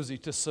me and Susie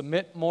to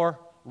submit more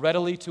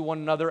readily to one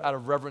another out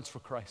of reverence for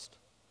Christ.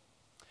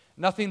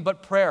 Nothing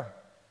but prayer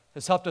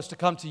has helped us to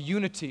come to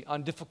unity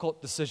on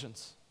difficult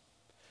decisions.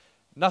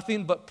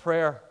 Nothing but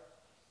prayer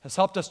has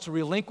helped us to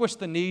relinquish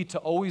the need to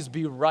always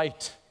be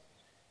right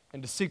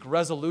and to seek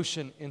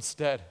resolution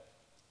instead.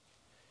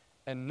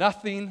 And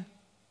nothing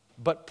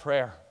but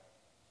prayer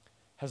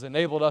has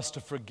enabled us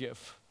to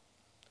forgive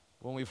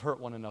when we've hurt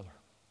one another.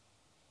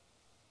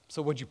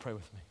 So would you pray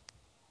with me?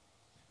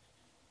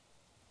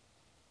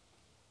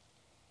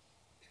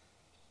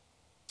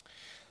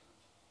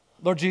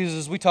 Lord Jesus,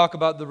 as we talk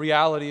about the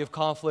reality of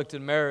conflict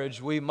in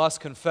marriage, we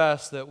must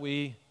confess that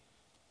we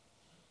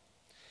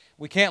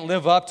can't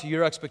live up to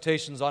your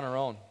expectations on our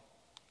own.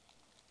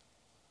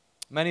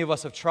 Many of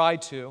us have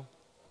tried to,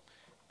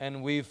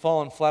 and we've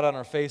fallen flat on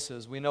our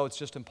faces. We know it's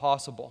just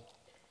impossible.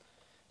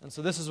 And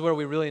so this is where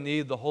we really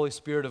need the Holy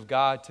Spirit of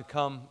God to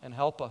come and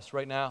help us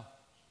right now.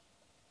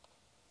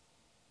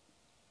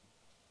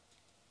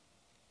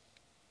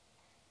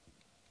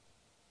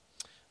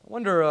 I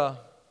wonder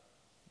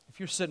if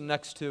you're sitting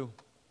next to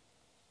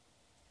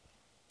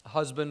a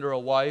husband or a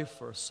wife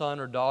or a son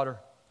or daughter,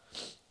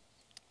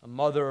 a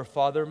mother or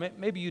father,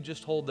 maybe you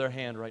just hold their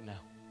hand right now.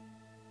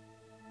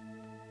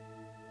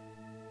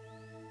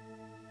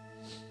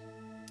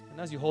 And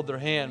as you hold their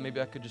hand,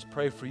 maybe I could just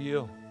pray for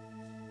you.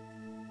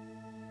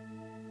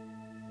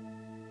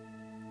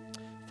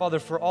 Father,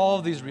 for all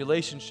of these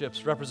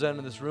relationships represented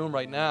in this room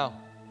right now,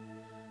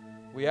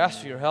 we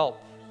ask for your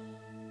help.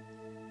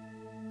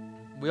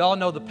 We all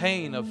know the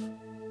pain of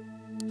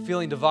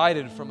feeling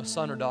divided from a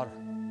son or daughter,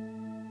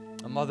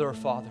 a mother or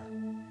father.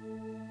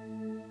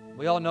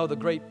 We all know the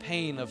great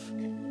pain of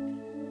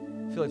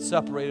feeling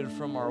separated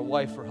from our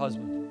wife or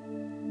husband.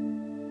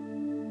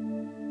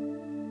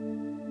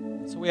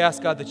 So we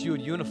ask, God, that you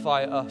would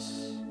unify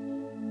us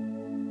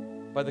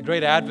by the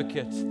great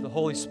advocate, the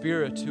Holy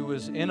Spirit, who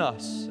is in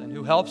us and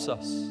who helps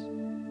us.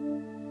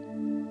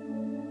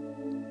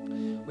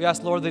 We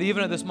ask, Lord, that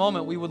even at this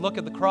moment we would look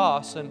at the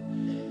cross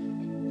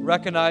and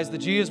recognize that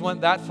Jesus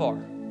went that far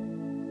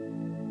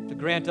to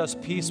grant us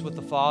peace with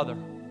the Father,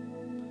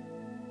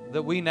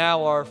 that we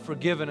now are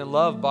forgiven and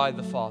loved by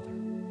the Father.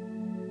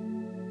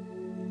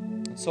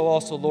 And so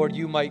also, Lord,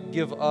 you might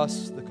give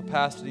us the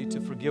capacity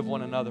to forgive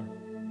one another.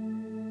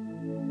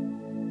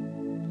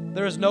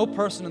 There is no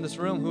person in this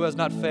room who has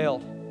not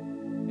failed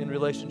in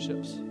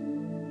relationships.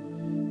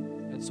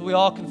 And so we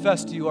all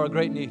confess to you our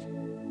great need,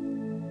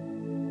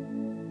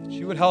 that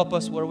you would help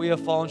us where we have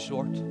fallen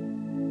short,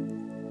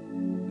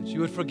 that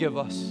you would forgive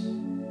us,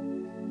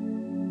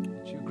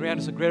 that you would grant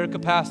us a greater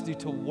capacity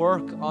to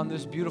work on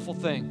this beautiful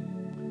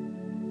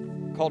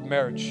thing called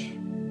marriage.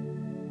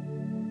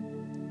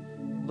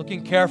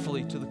 Looking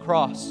carefully to the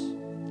cross,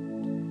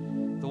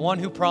 the one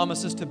who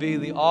promises to be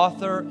the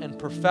author and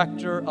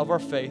perfecter of our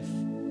faith,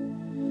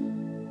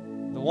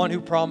 the one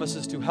who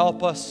promises to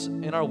help us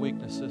in our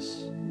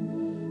weaknesses.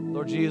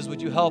 Lord Jesus,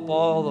 would you help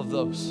all of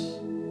those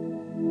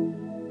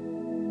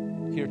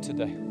here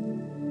today?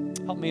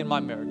 Help me in my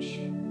marriage.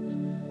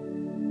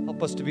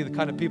 Help us to be the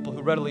kind of people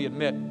who readily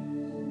admit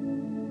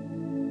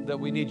that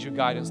we need your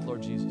guidance,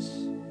 Lord Jesus.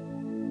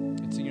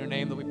 It's in your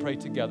name that we pray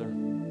together.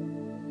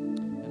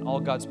 And all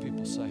God's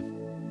people say,